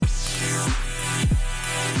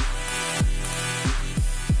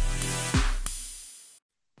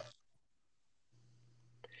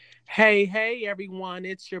Hey, everyone.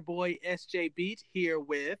 It's your boy SJ Beat here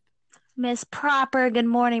with. Miss Proper, good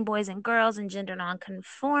morning, boys and girls and gender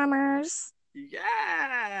nonconformers.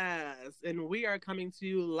 Yes! And we are coming to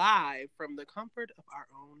you live from the comfort of our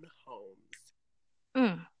own homes.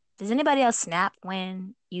 Mm. Does anybody else snap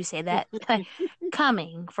when you say that?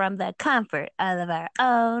 Coming from the comfort of our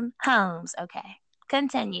own homes. Okay,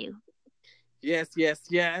 continue. Yes.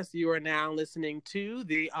 You are now listening to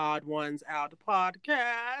the Odd Ones Out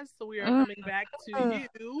podcast. So we are Mm. coming back to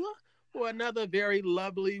you for another very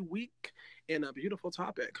lovely week and a beautiful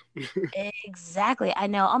topic. Exactly. I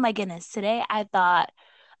know. Oh my goodness. Today I thought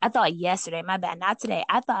yesterday, my bad, not today.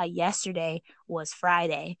 I thought yesterday was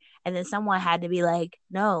Friday. And then someone had to be like,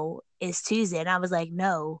 no, it's Tuesday. And I was like,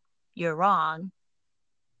 no, you're wrong.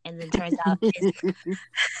 And then turns out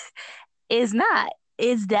it's not.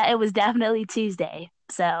 It was definitely Tuesday.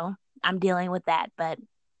 So I'm dealing with that. But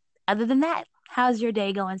other than that, how's your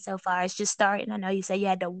day going so far? It's just starting. I know you said you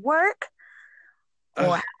had to work,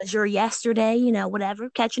 or how's your yesterday, whatever,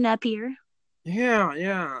 catching up here.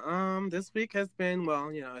 Yeah. This week has been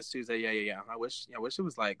it's Tuesday. Yeah. I wish it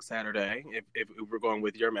was like Saturday if we're going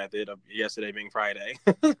with your method of yesterday being Friday.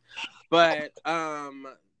 But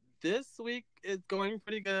this week is going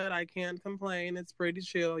pretty good. I can't complain. It's pretty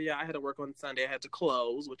chill. Yeah, I had to work on Sunday. I had to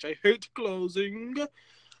close, which I hate closing.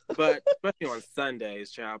 But especially on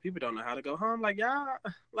Sundays, child, people don't know how to go home. Y'all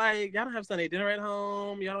don't have Sunday dinner at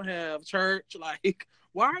home. Y'all don't have church. Like,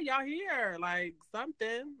 why are y'all here? Like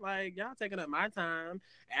something. Like y'all taking up my time,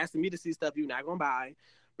 asking me to see stuff you're not gonna buy.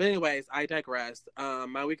 But anyways, I digress.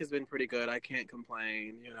 My week has been pretty good. I can't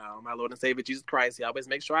complain. You know, my Lord and Savior Jesus Christ. He always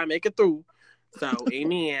makes sure I make it through. So,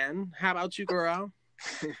 amen. How about you, girl?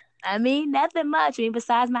 I mean, nothing much. I mean,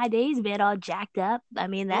 besides my days being all jacked up. I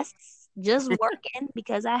mean, that's just working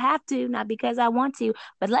because I have to, not because I want to.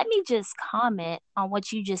 But let me just comment on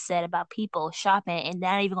what you just said about people shopping and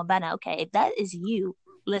not even gonna buy now. Okay, if that is you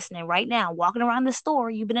listening right now, walking around the store,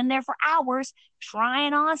 you've been in there for hours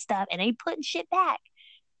trying on stuff and ain't putting shit back,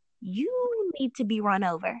 you need to be run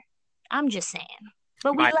over. I'm just saying.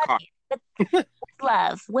 But we By love car. you.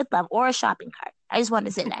 With love, or a shopping cart. I just wanted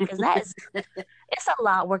to say that because it's a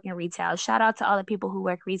lot working retail. Shout out to all the people who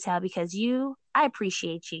work retail because I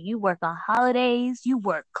appreciate you. You work on holidays, you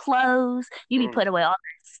work clothes, you be Mm, putting away all that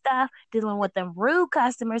stuff, dealing with them rude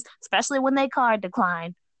customers, especially when they card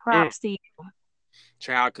decline. mm. Props to you.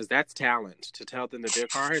 Child, because that's talent. To tell them that their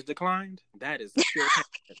card has declined, that is pure talent.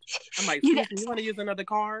 I'm like, You got excuse me, you want to use another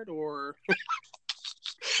card or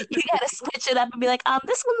you got to switch it up and be like,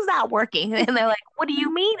 this one's not working, and they're like, what do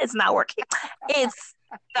you mean it's not working? It's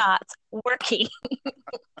not working.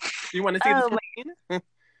 you want to see the Oh, screen?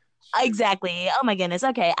 exactly. Oh my goodness.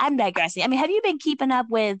 Okay, I'm digressing. I mean, have you been keeping up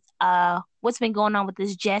with what's been going on with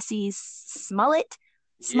this Jesse Yes,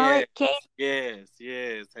 Smollett case?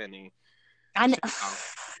 yes, honey. I kn- Child.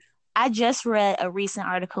 I just read a recent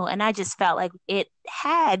article and I just felt like it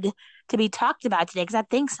had to be talked about today because I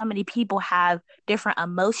think so many people have different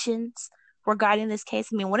emotions regarding this case.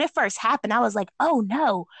 I mean, when it first happened, I was like, oh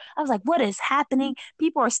no. I was like, what is happening?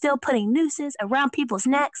 People are still putting nooses around people's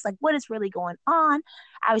necks. Like, what is really going on?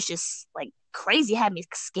 I was just like crazy. It had me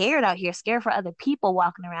scared out here, scared for other people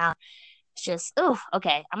walking around. It's just, oof,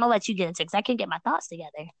 okay. I'm gonna let you get into it because I can't get my thoughts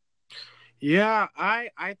together. Yeah,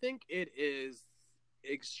 I think it is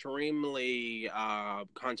extremely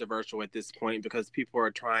controversial at this point because people are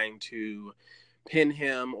trying to pin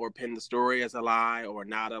him or pin the story as a lie or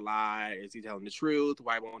not a lie. Is he telling the truth?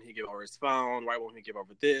 Why won't he give over his phone? Why won't he give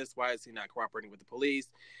over this? Why is he not cooperating with the police?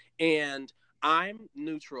 And I'm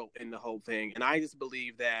neutral in the whole thing, and I just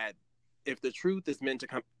believe that if the truth is meant to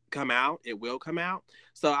come out, it will come out.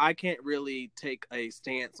 So I can't really take a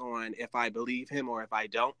stance on if I believe him or if I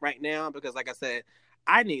don't right now because, like I said,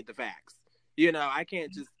 I need the facts. You know, I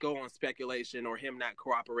can't just go on speculation or him not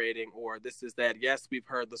cooperating or this is that. Yes, we've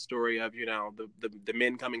heard the story of, the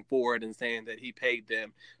men coming forward and saying that he paid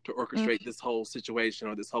them to orchestrate Mm-hmm. this whole situation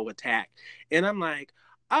or this whole attack. And I'm like,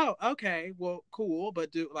 oh, okay, well, cool.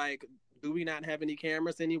 But do we not have any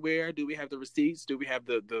cameras anywhere? Do we have the receipts? Do we have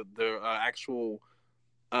the actual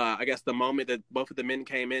I guess the moment that both of the men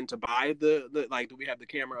came in to buy the like, do we have the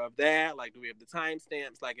camera of that? Like, do we have the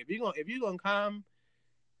timestamps? Like, if you gonna come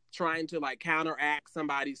trying to like counteract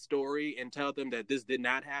somebody's story and tell them that this did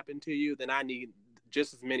not happen to you, then I need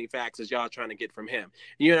just as many facts as y'all trying to get from him.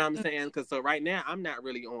 You know what I'm saying? Because so right now I'm not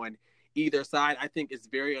really on either side. I think it's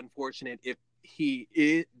very unfortunate if he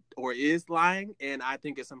is lying, and I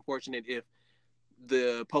think it's unfortunate if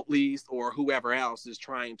the police or whoever else is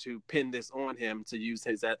trying to pin this on him to use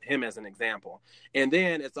him as an example. And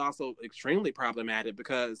then it's also extremely problematic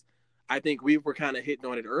because I think we were kind of hitting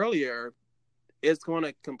on it earlier, it's going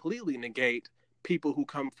to completely negate people who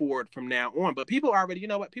come forward from now on. But people already, you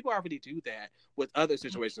know what? People already do that with other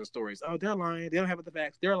situation stories. Oh, they're lying. They don't have the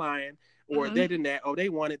facts. They're lying. Or they did that. Oh, they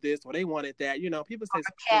wanted this. Or they wanted that. You know, people say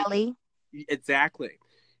Kelly. Exactly.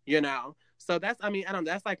 You know, so that's, I mean, I don't,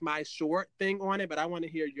 that's like my short thing on it, but I want to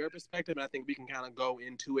hear your perspective. And I think we can kind of go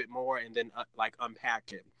into it more and then like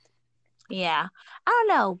unpack it. Yeah. I don't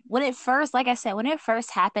know. When it first, like I said, when it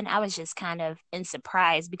first happened, I was just kind of in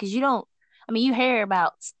surprise because you don't, I mean, you hear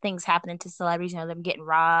about things happening to celebrities, you know, them getting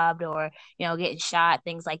robbed or, you know, getting shot,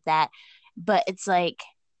 things like that. But it's like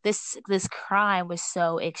this crime was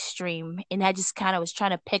so extreme. And I just kind of was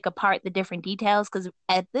trying to pick apart the different details because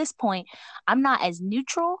at this point, I'm not as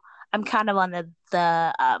neutral. I'm kind of on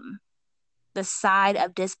the side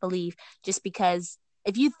of disbelief just because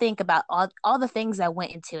if you think about all the things that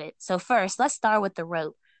went into it. So first, let's start with the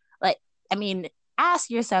rope. Like, I mean, ask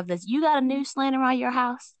yourself this. You got a noose laying around your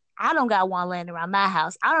house? I don't got one laying around my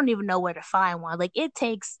house. I don't even know where to find one. Like, it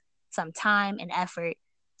takes some time and effort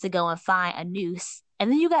to go and find a noose.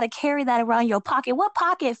 And then you got to carry that around your pocket. What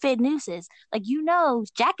pocket fit nooses? Like, you know,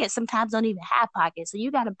 jackets sometimes don't even have pockets. So you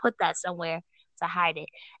got to put that somewhere to hide it.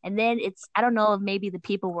 And then I don't know if maybe the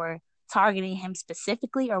people were targeting him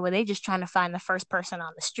specifically, or were they just trying to find the first person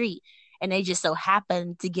on the street and they just so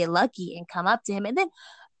happened to get lucky and come up to him? And then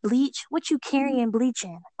bleach, what you carrying bleach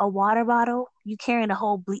in? A water bottle? You carrying a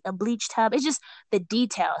whole a bleach tub? It's just the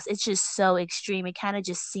details. It's just so extreme. It kind of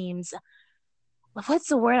just seems, what's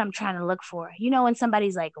the word I'm trying to look for? You know, when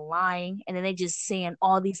somebody's like lying and then they just saying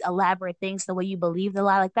all these elaborate things the way you believe the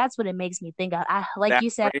lie. Like that's what it makes me think of. Like you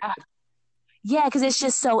said, yeah, because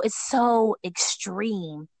it's so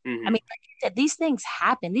extreme. Mm-hmm. I mean, like you said, these things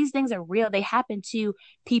happen. These things are real. They happen to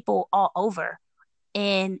people all over.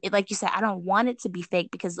 And like you said, I don't want it to be fake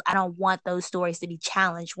because I don't want those stories to be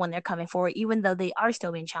challenged when they're coming forward, even though they are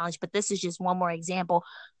still being challenged. But this is just one more example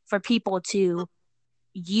for people to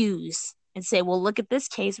use and say, well, look at this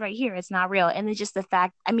case right here. It's not real. And it's just the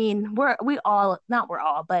fact, I mean, not we're all,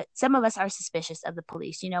 but some of us are suspicious of the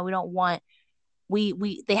police. You know, we don't want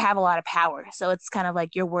they have a lot of power. So it's kind of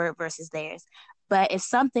like your word versus theirs. But if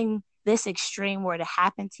something this extreme were to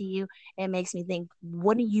happen to you, it makes me think,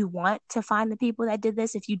 wouldn't you want to find the people that did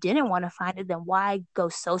this? If you didn't want to find it, then why go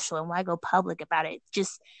social and why go public about it?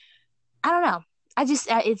 Just, I don't know.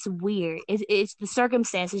 It's weird. It's the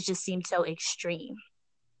circumstances just seem so extreme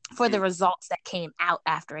for the results that came out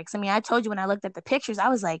after it. 'Cause, I mean, I told you when I looked at the pictures, I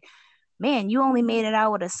was like, man, you only made it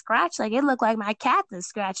out with a scratch. Like it looked like my cat that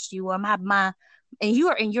scratched you, or my and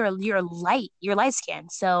you're light skin,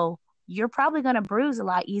 so you're probably gonna bruise a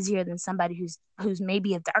lot easier than somebody who's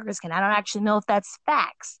maybe a darker skin. I don't actually know if that's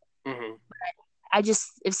facts. Mm-hmm. But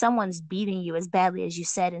if someone's beating you as badly as you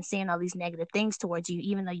said and saying all these negative things towards you,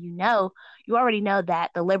 even though you already know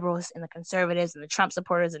that the liberals and the conservatives and the Trump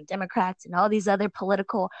supporters and Democrats and all these other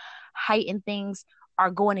political heightened things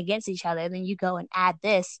are going against each other, and then you go and add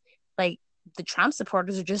this, like the Trump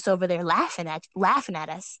supporters are just over there laughing at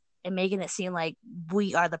us and making it seem like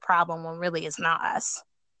we are the problem when really it's not us.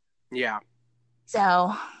 Yeah. So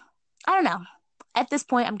I don't know. At this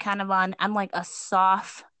point, I'm like a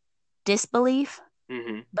soft disbelief,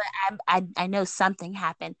 but I know something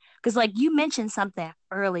happened because like you mentioned something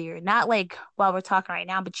earlier, not like while we're talking right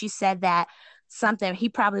now, but you said that he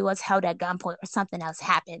probably was held at gunpoint or something else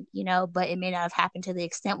happened, you know, but it may not have happened to the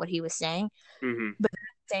extent what he was saying. But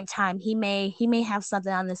same time, he may have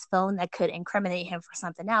something on this phone that could incriminate him for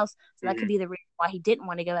something else. So that could be the reason why he didn't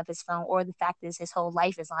want to give up his phone, or the fact is his whole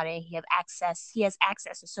life is on it. He has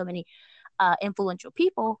access to so many influential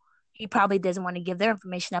people. He probably doesn't want to give their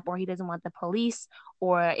information up, or he doesn't want the police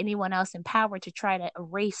or anyone else in power to try to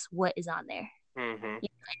erase what is on there,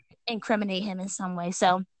 incriminate him in some way.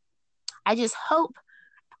 So I hope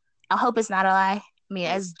it's not a lie. I mean,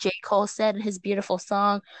 as J. Cole said in his beautiful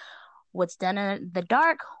song, what's done in the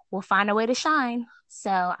dark will find a way to shine.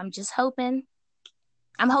 So I'm hoping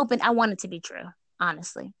I want it to be true.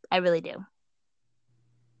 Honestly, I really do.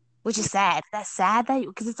 Which is sad. That's sad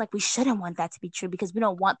because it's like we shouldn't want that to be true because we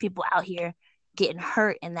don't want people out here getting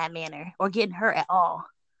hurt in that manner or getting hurt at all.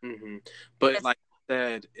 But like I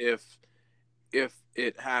said, if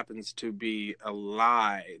it happens to be a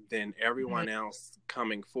lie, then everyone else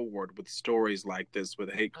coming forward with stories like this, with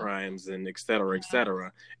hate crimes and et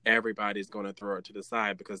cetera, everybody's going to throw it to the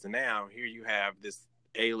side because now here you have this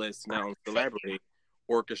A-list known celebrity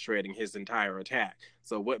orchestrating his entire attack.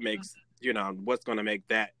 So what makes, what's going to make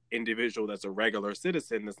that individual that's a regular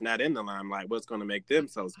citizen that's not in the limelight, what's going to make them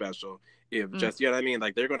so special? If just, you know what I mean?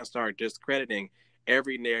 Like they're going to start discrediting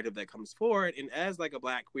every narrative that comes forward. And as like a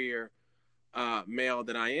Black queer male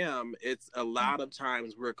that I am, it's a lot of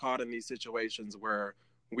times we're caught in these situations where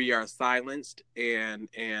we are silenced and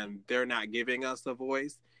they're not giving us a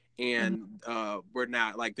voice, and we're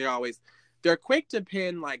not like they're quick to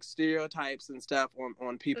pin like stereotypes and stuff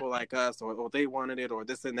on people like us, or they wanted it, or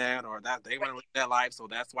this and that, or that they want to live their life, so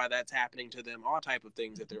that's why that's happening to them, all type of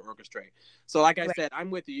things that they orchestrate. So like I said, I'm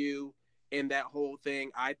with you in that whole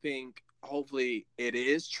thing. I think hopefully it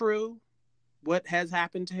is true what has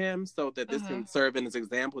happened to him, so that this can serve as an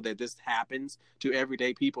example that this happens to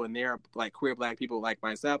everyday people, and there are like queer Black people like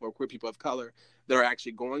myself or queer people of color that are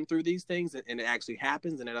actually going through these things, and it actually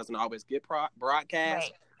happens, and it doesn't always get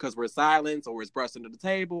broadcast because we're silenced, or it's brushed under the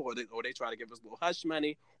table, or they try to give us a little hush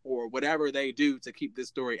money or whatever they do to keep this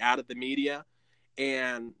story out of the media.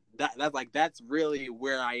 And that's really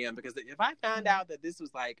where I am, because if I found out that this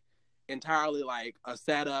was like entirely like a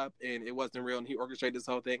setup and it wasn't real and he orchestrated this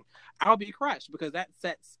whole thing, I'll be crushed, because that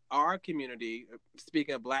sets our community,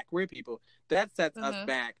 speaking of Black queer people, that sets us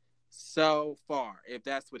back so far if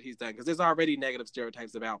that's what he's done, because there's already negative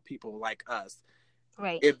stereotypes about people like us.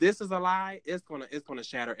 Right. If this is a lie, it's gonna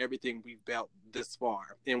shatter everything we've built this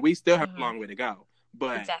far, and we still have a long way to go.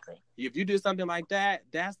 But if you do something like that,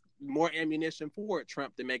 that's more ammunition for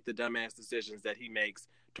Trump to make the dumbass decisions that he makes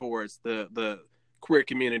towards the queer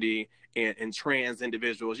community and trans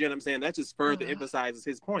individuals. You know what I'm saying? That just further emphasizes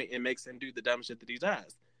his point and makes him do the dumb shit that he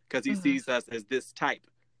does, because he sees us as this type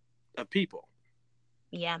of people.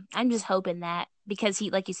 Yeah, I'm just hoping that, because he,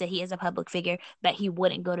 like you said, he is a public figure, that he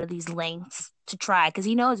wouldn't go to these lengths to try, because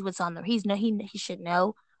he knows what's on the he should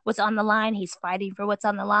know what's on the line. He's fighting for what's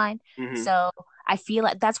on the line. So I feel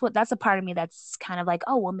like that's a part of me that's kind of like,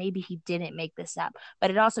 oh well, maybe he didn't make this up,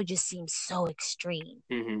 but it also just seems so extreme.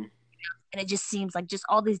 And it just seems like just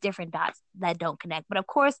all these different dots that don't connect. But of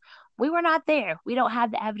course, we were not there. We don't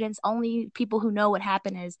have the evidence. Only people who know what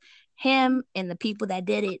happened is him and the people that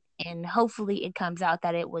did it. And hopefully it comes out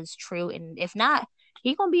that it was true. And if not,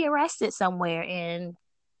 he's going to be arrested somewhere and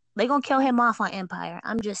they're going to kill him off on Empire.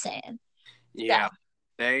 I'm just saying. Yeah. So.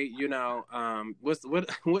 They,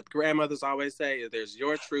 what grandmothers always say is there's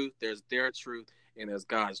your truth, there's their truth, and there's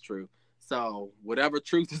God's truth. So whatever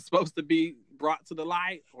truth is supposed to be brought to the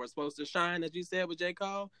light or supposed to shine, as you said with J.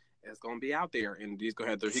 Cole, it's going to be out there. And he's going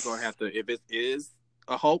to have to, if it is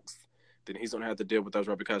a hoax, then he's going to have to deal with those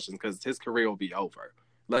repercussions, because his career will be over.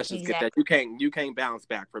 Let's just get that. You can't bounce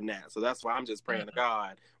back from that. So that's why I'm just praying to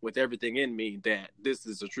God with everything in me that this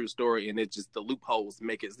is a true story, and it just, the loopholes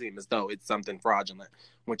make it seem as though it's something fraudulent,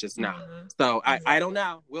 which it's not. So I don't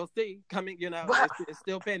know. We'll see. Coming, it's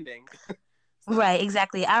still pending. So. Right,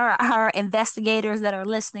 exactly. Our investigators that are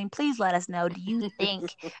listening, please let us know. Do you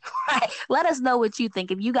think? Let us know what you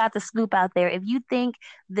think. If you got the scoop out there, if you think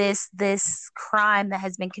this crime that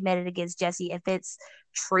has been committed against Jesse, if it's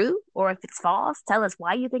true or if it's false, tell us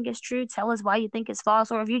why you think it's true. Tell us why you think it's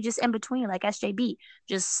false, or if you're just in between, like SJB,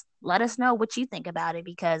 just let us know what you think about it,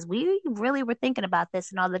 because we really were thinking about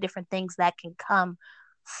this and all the different things that can come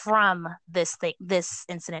from this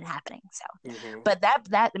incident happening. So but that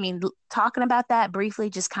I mean, talking about that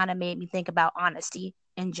briefly just kind of made me think about honesty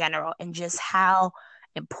in general, and just how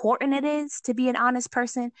important it is to be an honest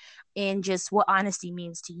person, and just what honesty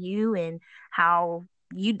means to you, and how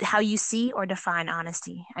you see or define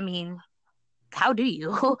honesty. I mean, how do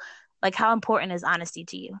you like, how important is honesty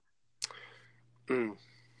to you?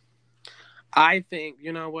 I think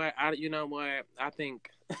I think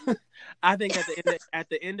I think at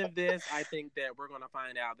the end of this, I think that we're going to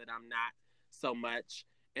find out that I'm not so much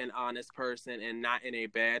an honest person, and not in a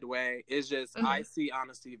bad way. It's just I see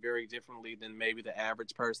honesty very differently than maybe the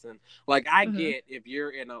average person. Like I get if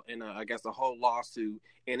you're in a I guess a whole lawsuit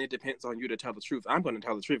and it depends on you to tell the truth. I'm going to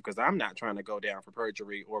tell the truth, because I'm not trying to go down for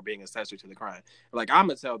perjury or being accessory to the crime. Like I'm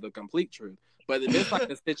going to tell the complete truth. But if it's like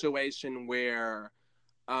a situation where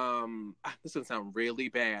this doesn't sound really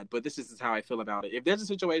bad, but this is how I feel about it. If there's a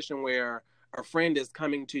situation where a friend is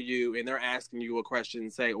coming to you and they're asking you a question,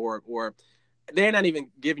 say, or they're not even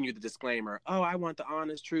giving you the disclaimer, oh, I want the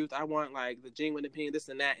honest truth, I want like the genuine opinion, this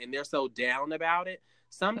and that, and they're so down about it,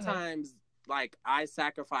 sometimes like I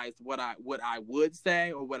sacrifice what I would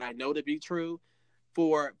say or what I know to be true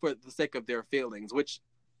for the sake of their feelings, which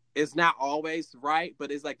is not always right,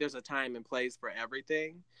 but it's like there's a time and place for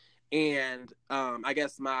everything. And I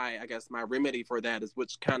guess my remedy for that is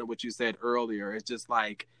what you said earlier. It's just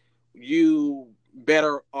like, you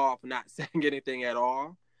better off not saying anything at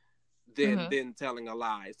all than telling a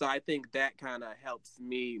lie. So I think that kind of helps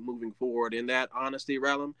me moving forward in that honesty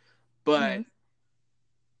realm. But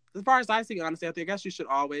as far as I see, honestly, I guess you should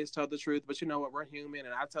always tell the truth. But you know what? We're human,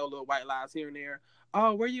 and I tell little white lies here and there.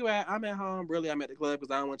 Oh, where you at? I'm at home. Really, I'm at the club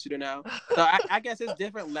because I don't want you to know. So I guess it's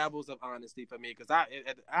different levels of honesty for me because I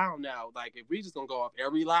don't know. Like if we just gonna go off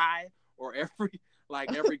every lie or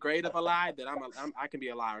every grade of a lie, then I can be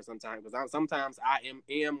a liar sometimes because sometimes I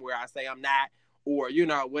am where I say I'm not, or you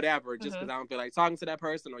know whatever, just because I don't feel like talking to that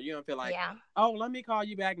person, or you don't feel like, oh, let me call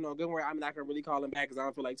you back. No, good work. I'm not gonna really call them back because I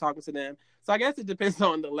don't feel like talking to them. So I guess it depends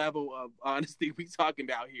on the level of honesty we talking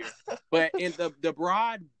about here. But in the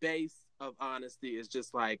broad base of honesty is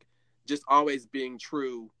just always being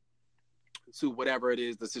true to whatever it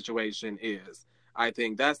is the situation is. I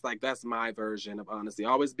think that's my version of honesty.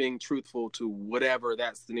 Always being truthful to whatever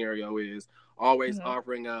that scenario is. Always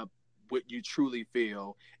offering up what you truly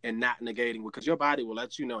feel and not negating, because your body will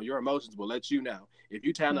let you know. Your emotions will let you know. If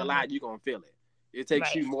you tell a lie, you're going to feel it. It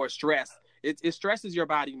takes you more stress. It stresses your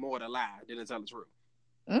body more to lie than to tell the truth.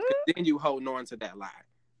 Then you hold on to that lie.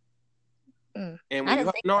 And when you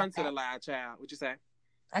hold on to the lie, child, what you say?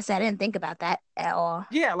 I said I didn't think about that at all.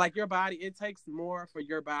 Yeah, like your body, it takes more for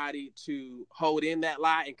your body to hold in that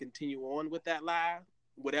lie and continue on with that lie,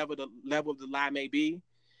 whatever the level of the lie may be,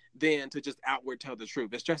 than to just outward tell the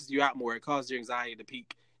truth. It stresses you out more. It causes your anxiety to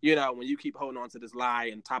peak. You know, when you keep holding on to this lie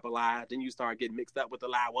and top of lie, then you start getting mixed up with the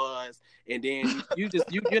lie was, and then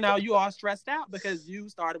you all stressed out because you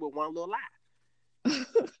started with one little lie.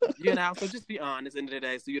 You know, so just be honest at the end of the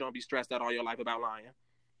day, so you don't be stressed out all your life about lying.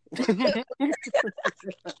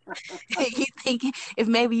 You think if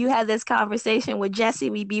maybe you had this conversation with Jesse,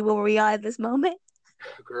 we'd be where we are at this moment?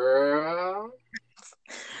 Girl,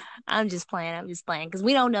 I'm just playing because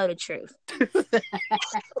we don't know the truth.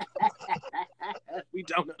 We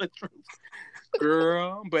don't know the truth,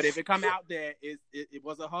 girl. But if it come out that it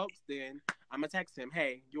was a hoax, then I'm gonna text him,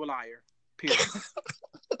 hey, you a liar, period.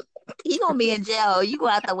 You gonna be in jail. You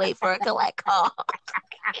gonna have to wait for a collect call.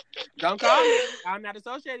 Don't call me. I'm not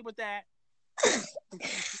associated with that.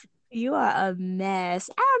 You are a mess.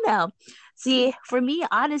 I don't know. See, for me,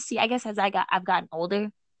 honesty, I guess as I've gotten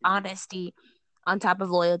older, honesty on top of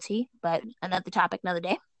loyalty, but another topic, another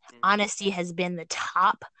day. Honesty has been the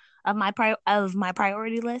top of my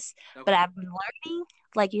priority list. Okay. But I've been learning,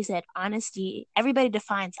 like you said, honesty. Everybody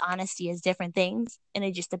defines honesty as different things, and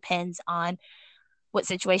it just depends on what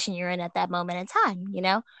situation you're in at that moment in time, you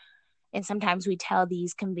know? And sometimes we tell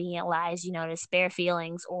these convenient lies, you know, to spare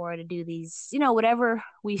feelings or to do these, you know, whatever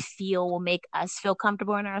we feel will make us feel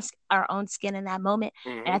comfortable in our own skin in that moment.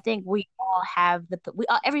 And I think we all have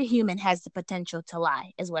every human has the potential to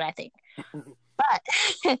lie, is what I think.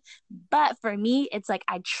 But for me, it's like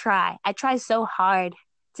I try so hard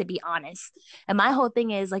to be honest. And my whole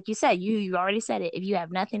thing is, like you said, you already said it. If you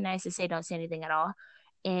have nothing nice to say, don't say anything at all.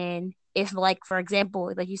 And if, like, for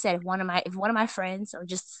example, like you said, if one of my friends or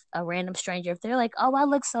just a random stranger, if they're like, oh, I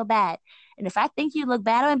look so bad, and if I think you look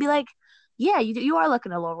bad, I'm gonna be like, yeah, you are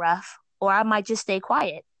looking a little rough, or I might just stay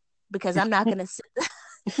quiet because I'm not gonna sit.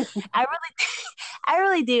 I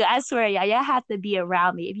really do. I swear, y'all have to be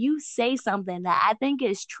around me. If you say something that I think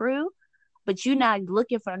is true, but you're not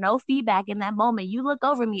looking for no feedback in that moment, you look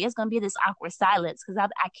over me, it's gonna be this awkward silence because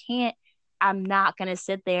I'm not going to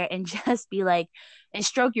sit there and just be like, and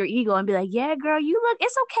stroke your ego and be like, yeah, girl,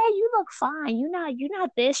 it's okay. You look fine. You're not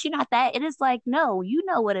this, you're not that. It is like, no, you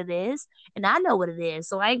know what it is. And I know what it is.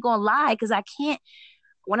 So I ain't going to lie because I can't.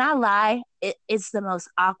 When I lie, it's the most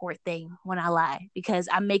awkward thing when I lie because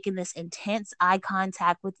I'm making this intense eye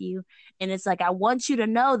contact with you. And it's like, I want you to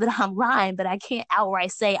know that I'm lying, but I can't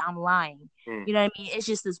outright say I'm lying. You know what I mean? It's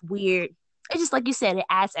just this weird. It's just like you said, it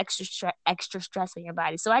adds extra stress on your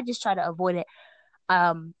body. So I just try to avoid it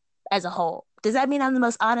as a whole. Does that mean I'm the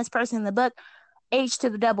most honest person in the book? H to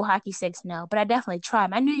the double hockey sticks, no. But I definitely try.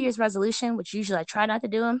 My New Year's resolution, which usually I try not to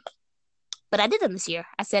do them, but I did them this year.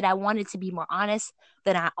 I said I wanted to be more honest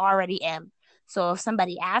than I already am. So if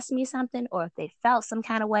somebody asked me something, or if they felt some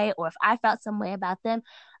kind of way, or if I felt some way about them,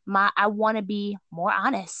 I want to be more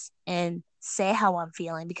honest and say how I'm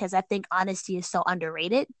feeling because I think honesty is so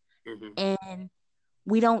underrated. And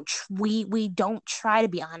we don't try to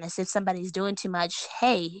be honest. If somebody's doing too much,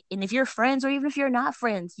 hey, and if you're friends or even if you're not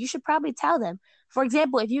friends, you should probably tell them. For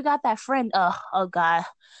example, if you got that friend, oh God,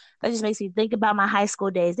 that just makes me think about my high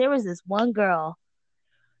school days. There was this one girl,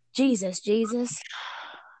 Jesus,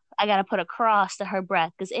 I gotta put a cross to her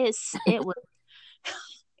breath because it was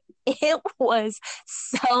it was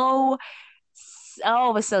so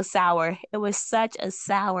it was so sour. It was such a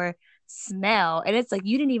sour smell, and it's like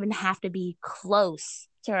you didn't even have to be close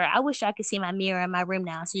to her. I wish I could see my mirror in my room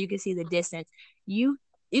now so you could see the distance. You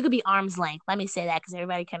could be arm's length. Let me say that because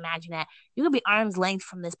everybody can imagine that. You could be arm's length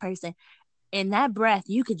from this person. And that breath,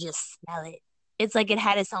 you could just smell it. It's like it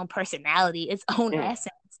had its own personality, its own Mm.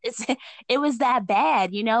 essence. It was that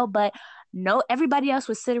bad, but no, everybody else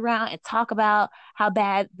would sit around and talk about how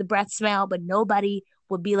bad the breath smelled, but nobody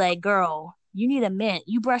would be like, girl, you need a mint.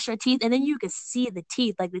 You brush your teeth, and then you could see the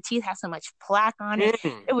teeth, like the teeth have so much plaque on it.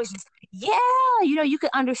 Mm. It was just, yeah, you could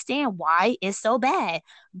understand why it's so bad.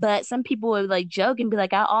 But some people would like joke and be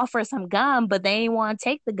like, I'll offer some gum, but they ain't want to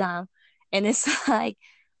take the gum. And it's like,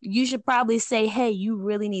 you should probably say, hey, you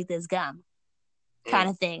really need this gum, Mm. kind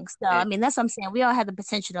of thing. So, I mean, that's what I'm saying. We all have the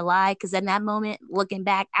potential to lie, because in that moment, looking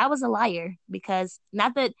back, I was a liar, because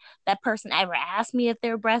not that that person ever asked me if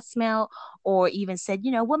their breath smelled or even said,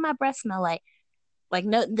 what my breath smell like. Like,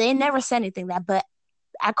 no, they never said anything but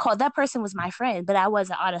I called, that person was my friend, but I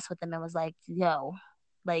wasn't honest with them and was like, yo,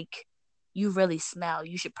 like, you really smell.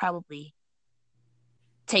 You should probably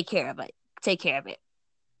take care of it. Take care of it.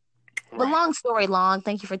 But Right. long story long,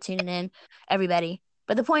 thank you for tuning in, everybody.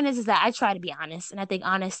 But the point is that I try to be honest, and I think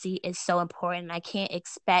honesty is so important. And I can't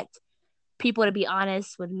expect people to be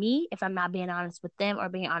honest with me if I'm not being honest with them or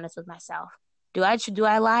being honest with myself. Do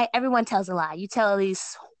I lie? Everyone tells a lie. You tell at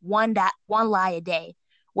least one lie a day,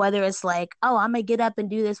 whether it's like, oh, I'm gonna get up and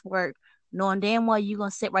do this work, knowing damn well you're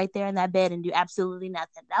gonna sit right there in that bed and do absolutely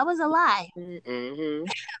nothing. That was a lie. Mm-hmm.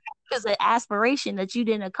 It's an aspiration that you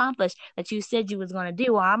didn't accomplish that you said you was going to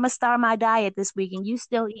do. Or I'm going to start my diet this week and you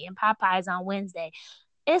still eating Popeyes on Wednesday.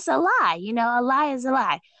 It's a lie. A lie is a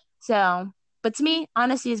lie. So, but to me,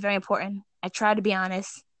 honesty is very important. I try to be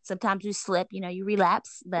honest. Sometimes you slip, you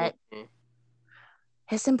relapse, but Mm-hmm.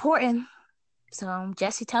 it's important. So,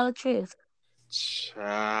 Jesse, tell the truth.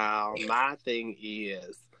 Child, my thing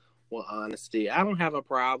is, well, honesty. I don't have a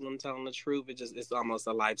problem telling the truth. It's almost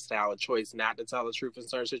a lifestyle choice not to tell the truth in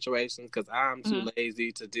certain situations, because I'm too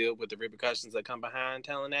lazy to deal with the repercussions that come behind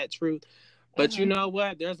telling that truth. But you know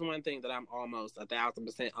what? There's one thing that I'm almost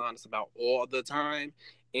 1,000% honest about all the time,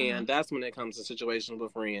 and that's when it comes to situations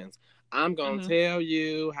with friends. I'm gonna tell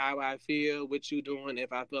you how I feel, what you doing.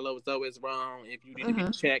 If I feel as though it's wrong, if you need to be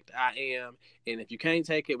checked, I am. And if you can't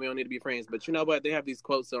take it, we don't need to be friends. But you know what? They have these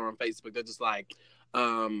quotes on Facebook. They're just like,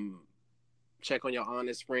 check on your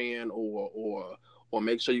honest friend, or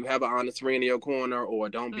make sure you have an honest friend in your corner, or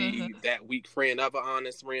don't be that weak friend of an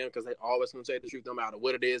honest friend, because they always gonna say the truth no matter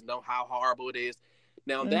what it is, know how horrible it is.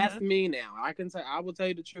 Now that's me. Now I will tell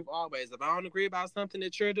you the truth always. If I don't agree about something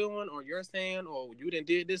that you're doing or you're saying, or you didn't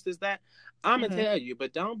did this, that, I'm gonna tell you.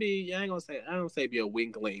 But don't be. I don't say be a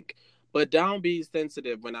wink link. But don't be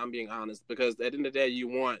sensitive when I'm being honest, because at the end of the day, you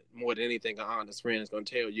want more than anything an honest friend is going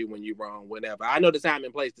to tell you when you're wrong, whatever. I know the time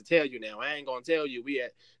and place to tell you now. I ain't going to tell you we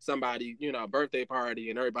at somebody, birthday party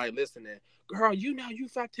and everybody listening. Girl, you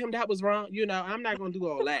fucked him. That was wrong. I'm not going to do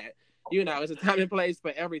all that. It's a time and place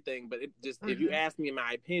for everything. But if you ask me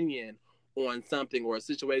my opinion on something or a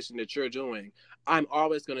situation that you're doing, I'm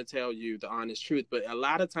always going to tell you the honest truth. But a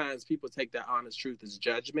lot of times people take that honest truth as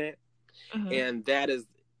judgment. And that is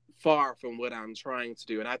far from what I'm trying to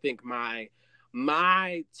do. And I think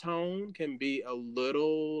my tone can be a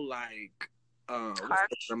little like what's the word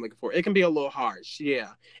I'm looking for? It can be a little harsh, yeah.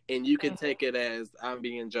 And you can take it as I'm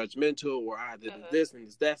being judgmental, or I did this and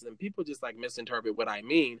this, and people just like misinterpret what I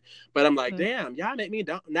mean. But I'm like, damn, y'all make me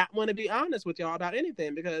not want to be honest with y'all about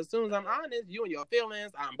anything, because as soon as I'm honest, you and your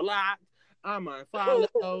feelings, I'm blocked, I'm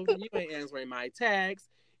unfollowed, you ain't answering my texts.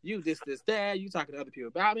 You this, that. You talking to other people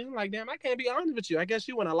about me. I'm like, damn, I can't be honest with you. I guess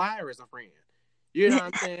you want a liar as a friend. You know what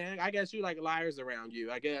I'm saying? I guess you like liars around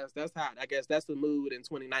you. I guess that's the mood in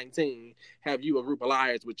 2019. Have you a group of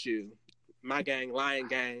liars with you? My gang, lying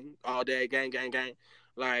gang, all day, gang.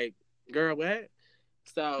 Like, girl, what?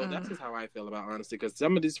 So that's just how I feel about honesty. Because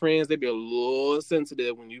some of these friends, they be a little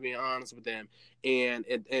sensitive when you being honest with them. And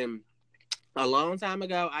a long time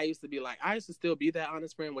ago, I used to still be that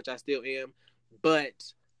honest friend, which I still am. But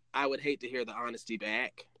I would hate to hear the honesty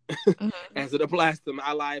back as it applies to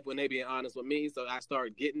my life when they being honest with me. So I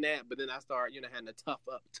start getting that, but then I start, having to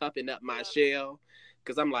toughen up my shell,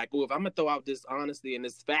 because I'm like, well, if I'm gonna throw out this honesty and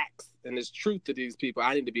this facts and this truth to these people,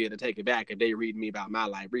 I need to be able to take it back if they read me about my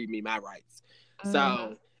life, read me my rights.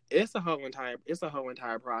 So it's a whole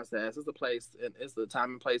entire process. It's a place, and it's a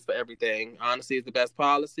time and place for everything. Honesty is the best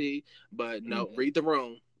policy, but no, read the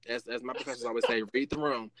room. As my professors always say, read the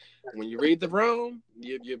room. When you read the room,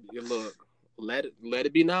 you look. Let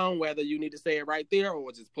it be known whether you need to say it right there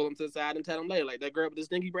or just pull them to the side and tell them later. Like that girl with the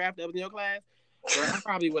stinky breath that was in your class, girl, I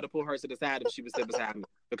probably would have pulled her to the side if she was sitting beside me,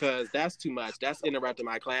 because that's too much. That's interrupting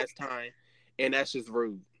my class time, and that's just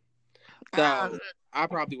rude. So I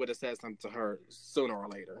probably would have said something to her sooner or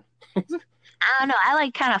later. I don't know. I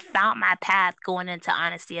like kind of found my path going into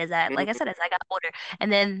honesty like I said, as I got older.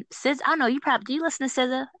 And then I don't know, do you listen to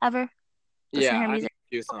SZA ever? Listen Yeah, to her I know music? a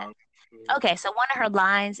few Okay. songs. Okay, so one of her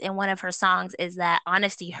lines in one of her songs is that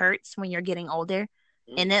honesty hurts when you're getting older.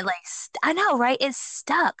 And Mm-hmm. it like I know, right? It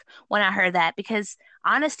stuck when I heard that because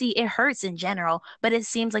honesty it hurts in general, but it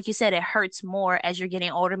seems like you said it hurts more as you're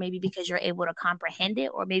getting older, maybe because you're able to comprehend it,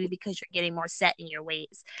 or maybe because you're getting more set in your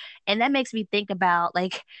ways. And that makes me think about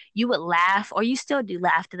like you would laugh, or you still do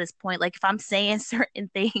laugh to this point. Like if I'm saying certain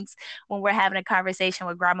things when we're having a conversation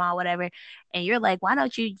with grandma or whatever, and you're like, why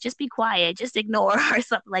don't you just be quiet, just ignore or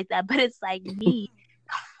something like that? But it's like me.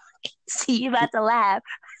 See, you about to laugh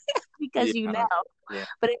because you Yeah. know. Yeah.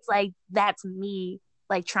 But it's like that's me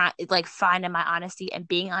like trying like finding my honesty and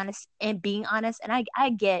being honest and I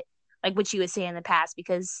get like what you would say in the past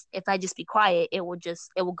because if I just be quiet it will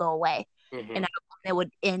go away Mm-hmm. and it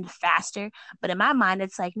would end faster. But in my mind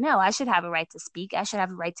it's like no, I should have a right to speak. I should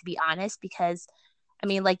have a right to be honest because I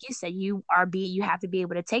mean, like you said, you have to be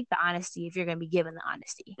able to take the honesty if you're going to be given the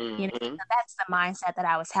honesty. You know, Mm-hmm. so that's the mindset that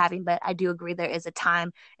I was having. But I do agree there is a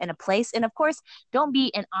time and a place, and of course, don't be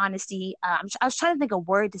in honesty. I was trying to think of a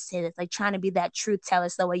word to say this, like trying to be that truth teller,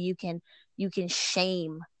 so that way you can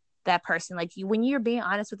shame that person. Like when you're being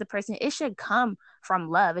honest with the person, it should come from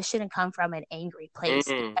love. It shouldn't come from an angry place.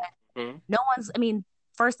 Mm-hmm. No one's, I mean,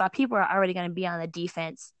 first off, people are already going to be on the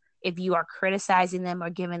defense if you are criticizing them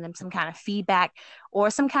or giving them some kind of feedback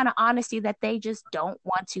or some kind of honesty that they just don't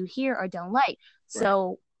want to hear or don't like. Right.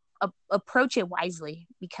 So approach it wisely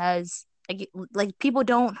because like people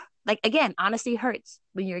don't like again honesty hurts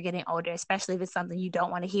when you're getting older, especially if it's something you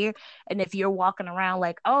don't want to hear. And if you're walking around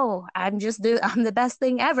like, oh, I'm the best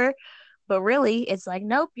thing ever, but really it's like,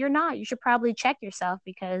 nope, you're not. You should probably check yourself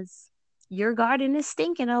because your garden is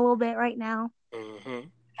stinking a little bit right now, Mm-hmm. kind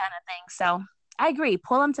of thing. So I agree.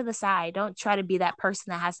 Pull them to the side. Don't try to be that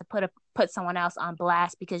person that has to put someone else on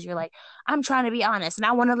blast because you're like, I'm trying to be honest and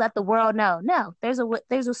I want to let the world know. No, there's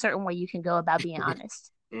a certain way you can go about being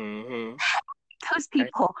honest. Mm-hmm. Those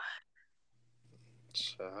people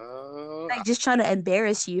So, like just trying to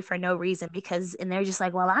embarrass you for no reason because and they're just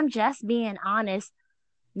like, well, I'm just being honest.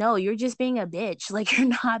 No, you're just being a bitch. Like you're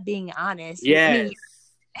not being honest. I mean,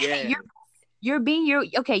 yes. Yes. you're being your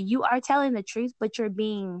okay. You are telling the truth, but you're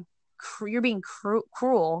being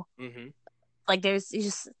cruel. Mm-hmm. Like there's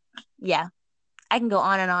just yeah, I can go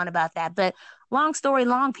on and on about that. But long story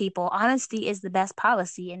long, people, honesty is the best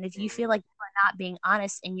policy. And if you Mm-hmm. feel like you are not being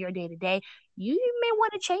honest in your day to day, you may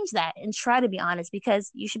want to change that and try to be honest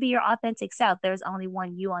because you should be your authentic self. There's only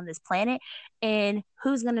one you on this planet, and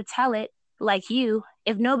who's gonna tell it like you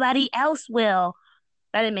if nobody else will?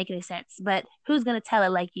 That didn't make any sense. But who's gonna tell it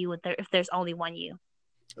like you if there's only one you?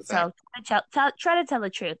 So Exactly. try to tell the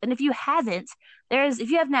truth. And if you haven't, if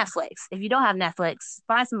you have Netflix, if you don't have Netflix,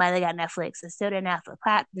 find somebody that got Netflix and still their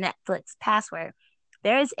Netflix password.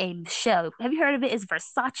 There is a show. Have you heard of it? It's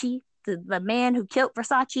Versace, the man who killed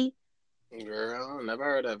Versace. Girl, never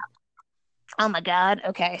heard of. Oh my God.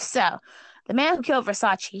 Okay. So the man who killed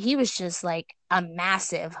Versace, he was just like a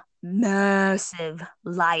massive, massive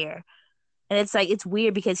liar. And it's like, it's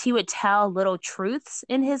weird because he would tell little truths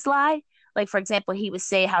in his lie. Like, for example, he would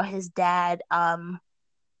say how his dad,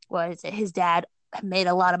 what is it? His dad made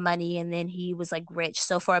a lot of money and then he was like rich.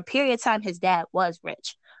 So for a period of time, his dad was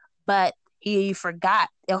rich, but he forgot,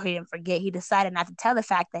 or he didn't forget. He decided not to tell the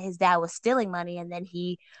fact that his dad was stealing money, and then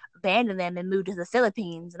he abandoned them and moved to the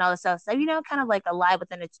Philippines and all this stuff. So kind of like a lie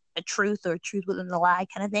within a truth or a truth within the lie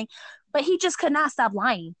kind of thing. But he just could not stop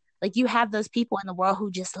lying. Like you have those people in the world who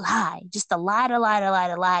just lie, just to lie, to lie, to lie,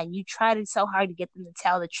 to lie. And you try to so hard to get them to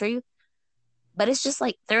tell the truth, but it's just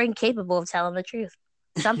like they're incapable of telling the truth.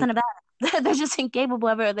 Something about it. They're just incapable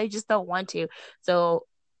of it, or they just don't want to. So,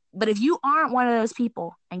 but if you aren't one of those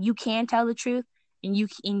people and you can tell the truth and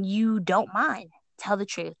you don't mind, tell the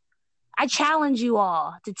truth. I challenge you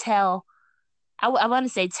all to tell. I want to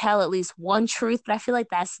say tell at least one truth, but I feel like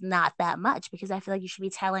that's not that much because I feel like you should be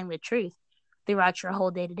telling the truth throughout your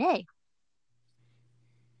whole day to day.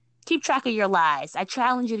 Keep track of your lies. I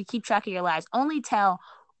challenge you to keep track of your lies. Only tell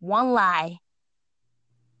one lie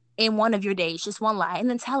in one of your days, just one lie, and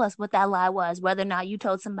then tell us what that lie was, whether or not you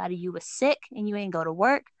told somebody you were sick and you ain't go to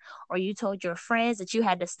work, or you told your friends that you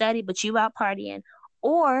had to study but you out partying,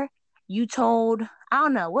 or you told, I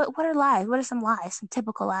don't know, what are lies? What are some lies, some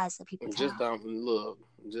typical lies that people Just tell? don't look.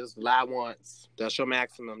 Just lie once. That's your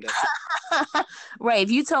maximum. That's it. Right.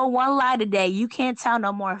 If you told one lie today, you can't tell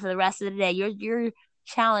no more for the rest of the day. Your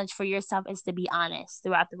challenge for yourself is to be honest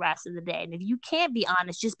throughout the rest of the day. And if you can't be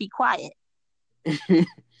honest, just be quiet.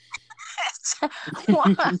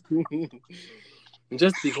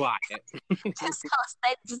 Just be quiet. Just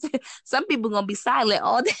gonna some people gonna be silent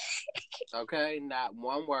all day. Okay, not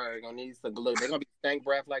one word. Gonna need some glue. They're gonna be stank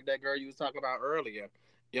breath like that girl you was talking about earlier.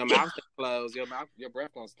 Your mouth stay closed. Your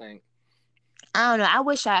breath gonna stink. I don't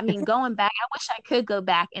know. I mean, going back, I wish I could go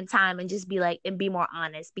back in time and just be like, and be more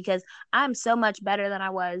honest because I'm so much better than I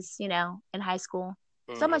was, in high school.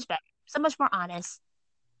 So Mm. much better, so much more honest.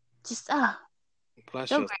 Just, Bless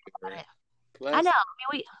so your great about spirit. it. I Bless know.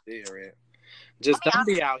 I mean, your spirit. let Just me don't ask.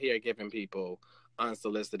 be out here giving people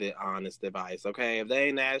unsolicited, honest advice. Okay, if they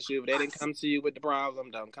ain't asked you, if they didn't come to you with the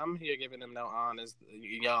problem, don't come here giving them no honest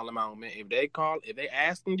y'all a moment. If they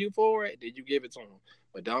asking you for it, then you give it to them.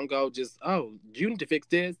 But don't go just you need to fix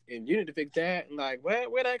this and you need to fix that. And like,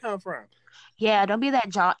 where that come from? Yeah, don't be that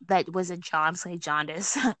John. That was a John, say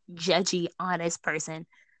jaundice, judgy, honest person.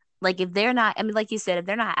 Like if they're not, I mean, like you said, if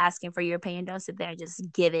they're not asking for your opinion, don't sit there and just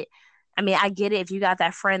give it. I mean, I get it if you got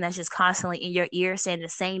that friend that's just constantly in your ear saying the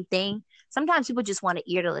same thing. Sometimes people just want an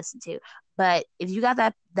ear to listen to. But if you got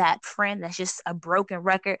that friend that's just a broken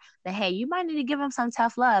record, then hey, you might need to give them some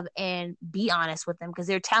tough love and be honest with them because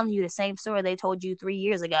they're telling you the same story they told you 3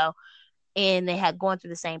 years ago, and they had gone through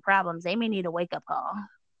the same problems. They may need a wake up call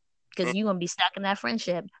because you're gonna be stuck in that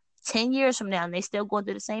friendship 10 years from now, and they still going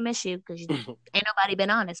through the same issue because ain't nobody been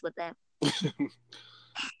honest with them.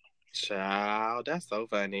 Child, that's so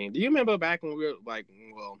funny. Do you remember back when we were like,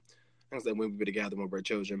 well, I said when we were together when we were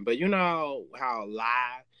children, but you know how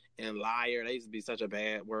lie and liar, they used to be such a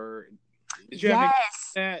bad word. Did you ever get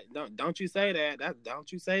Yes. that? Don't you say that. Don't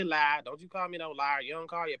you say lie. Don't you call me no liar. You don't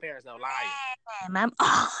call your parents no liar. Man,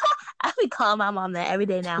 I be calling my mom that every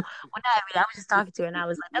day now. Well, not every day. I was just talking to her, and I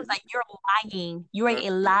was like, "You're lying. You are a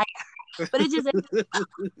liar." But I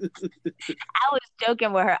was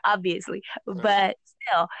joking with her, obviously, but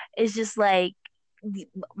still, it's just like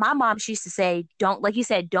my mom. She used to say, "Don't," like you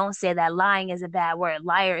said, "Don't say that. Lying is a bad word.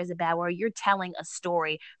 Liar is a bad word. You're telling a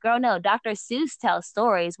story, girl. No, Dr. Seuss tells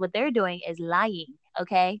stories. What they're doing is lying.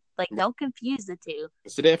 Okay, like don't confuse the two."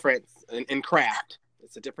 It's a difference in craft.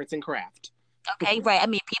 It's a difference in craft. Okay, right. I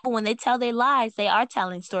mean, people, when they tell their lies, they are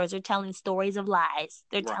telling stories. They're telling stories of lies.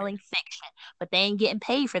 They're Right. telling fiction, but they ain't getting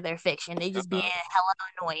paid for their fiction. They just being hella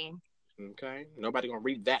annoying. Okay. Nobody gonna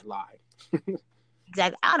read that lie.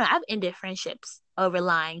 Exactly. I don't know. I've ended friendships over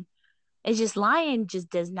lying. It's just lying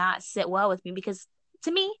just does not sit well with me because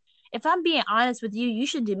to me, if I'm being honest with you, you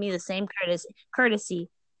should do me the same courtesy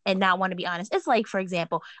and not want to be honest. It's like, for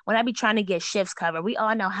example, when I be trying to get shifts covered, we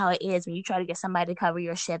all know how it is when you try to get somebody to cover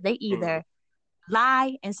your shift. They Mm. either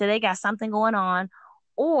lie and say they got something going on,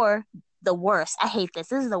 or the worst. I hate this.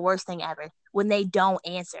 This is the worst thing ever when they don't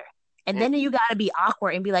answer. And Mm. then you got to be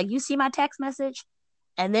awkward and be like, "You see my text message?"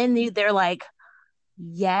 And then they're like,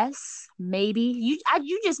 "Yes, maybe."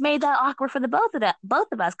 You just made that awkward for the both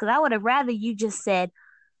of us because I would have rather you just said,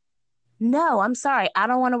 "No, I'm sorry. I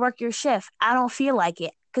don't want to work your shift. I don't feel like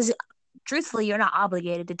it." Because truthfully, you're not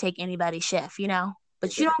obligated to take anybody's shift. But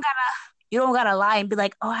Exactly. you don't gotta lie and be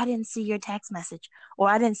like, "Oh, I didn't see your text message or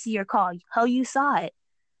I didn't see your call." Oh, you saw it.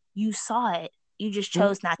 You saw it. You just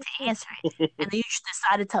chose not to answer it. And then you just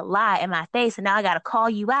decided to lie in my face, and now I gotta call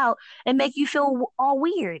you out and make you feel all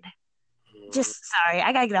weird. Just sorry,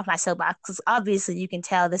 I gotta get off my soapbox because obviously you can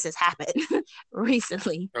tell this has happened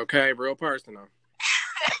recently. Okay, real personal.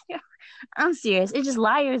 I'm serious. It's just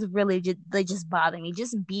liars really they just bother me.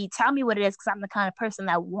 Just tell me what it is because I'm the kind of person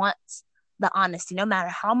that wants the honesty. No matter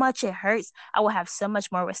how much it hurts, I will have so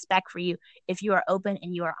much more respect for you if you are open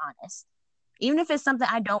and you are honest. Even if it's something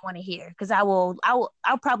I don't want to hear, because I'll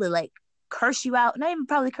probably like curse you out. Not even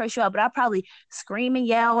probably curse you out, but I'll probably scream and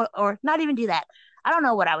yell or not even do that. I don't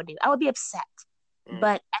know what I would do. I would be upset. Mm.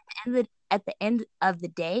 But at the end of the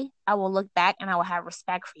day, I will look back and I will have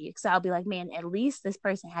respect for you. Because I'll be like, man, at least this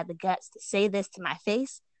person had the guts to say this to my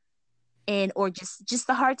face, and or just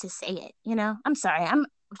the heart to say it. I'm sorry. I'm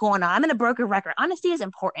going on. I'm in a broken record. Honesty is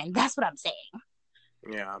important. That's what I'm saying.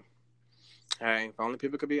 Yeah. Hey, if only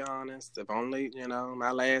people could be honest. If only,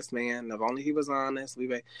 my last man, if only he was honest, we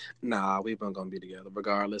weren't gonna be together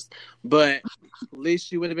regardless. But at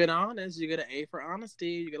least you would have been honest. You get an A for honesty.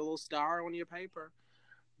 You get a little star on your paper.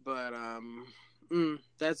 But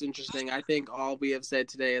that's interesting. I think all we have said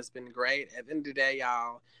today has been great. At the end of the day,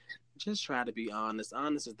 y'all, just try to be honest.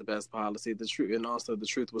 Honest is the best policy. The truth, and also the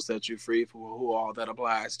truth will set you free for who all that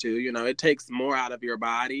applies to. It takes more out of your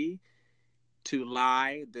body to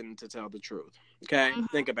lie than to tell the truth. Okay?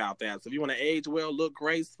 Think about that. So if you want to age well, look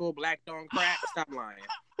graceful, black don't crack, stop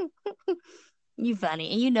lying. You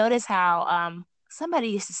funny. And you notice how somebody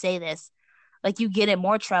used to say this, like you get in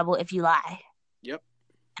more trouble if you lie. Yep.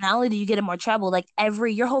 not only do you get in more trouble, like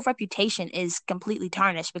your whole reputation is completely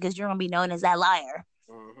tarnished because you're gonna be known as that liar.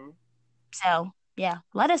 Mm-hmm. So yeah,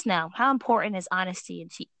 let us know, how important is honesty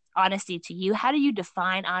to you? How do you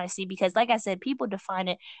define honesty? Because like I said, people define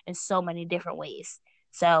it in so many different ways.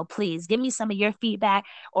 So please give me some of your feedback,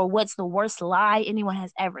 or what's the worst lie anyone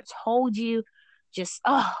has ever told you. Just,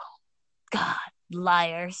 oh God,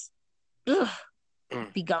 liars. Ugh,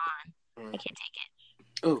 Mm. be gone. Mm. I can't take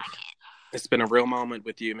it. Oof. I can't. It's been a real moment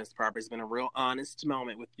with you, Miss Proper. It's been a real honest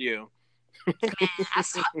moment with you. Man, dude, I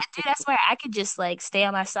swear I could just like stay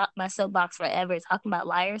on my soapbox forever talking about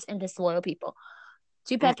liars and disloyal people.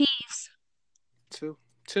 Two pet peeves. Two.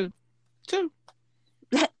 Two.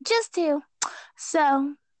 Just two.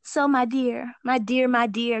 So my dear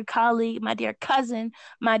colleague, my dear cousin,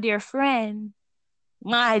 my dear friend,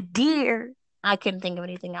 my dear. I couldn't think of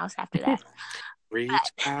anything else after that. Reach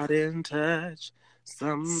out and touch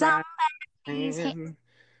somebody's hand.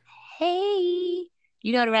 Hey,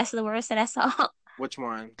 you know the rest of the words to that song? Which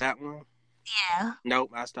one? That one? Yeah.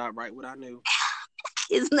 Nope, I stopped right what I knew.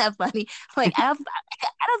 Isn't that funny? Like I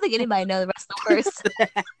don't think anybody knows the rest of the words.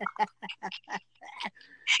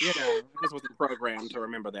 I just wasn't programmed to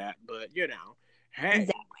remember that. But hey.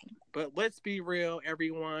 Exactly. But let's be real,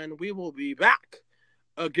 everyone. We will be back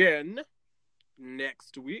again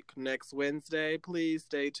next week, next Wednesday. Please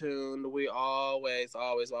stay tuned. We always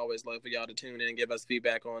love for y'all to tune in and give us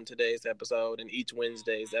feedback on today's episode and each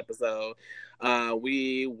Wednesday's episode.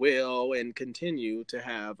 We will and continue to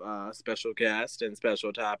have special guests and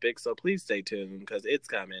special topics, so please stay tuned because it's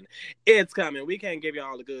coming. We can't give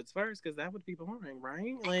y'all the goods first because that would be boring,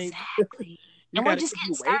 right? Like, exactly. And we're just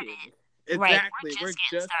getting started. Exactly. Right. We're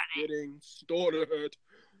just getting started.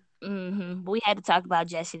 Mm-hmm. But we had to talk about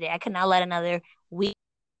Jesse today. I could not let another week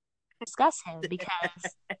discuss him because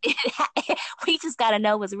we just got to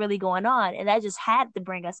know what's really going on. And that just had to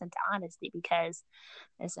bring us into honesty because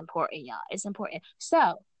it's important, y'all. It's important.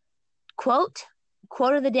 So, quote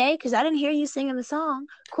of the day, because I didn't hear you singing the song.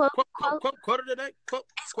 Quote of the day. Quote of the day.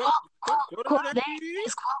 It's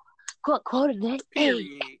quote of the day.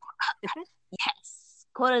 Period. Yes.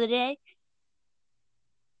 Quote of the day.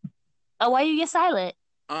 Oh, why you get silent?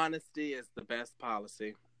 Honesty is the best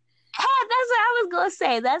policy. That's what I was going to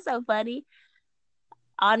say. That's so funny.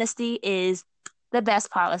 Honesty is the best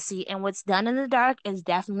policy, and what's done in the dark is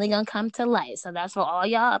definitely going to come to light. So that's for all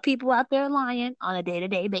y'all people out there lying on a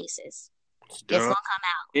day-to-day basis. It's going to come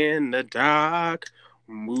out. In the dark,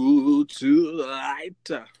 move to the light.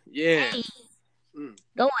 Yeah. Hey.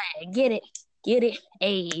 Go ahead. Get it.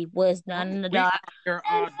 Hey, what's done in the dark? We are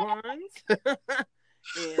odd ones.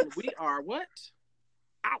 And we are what?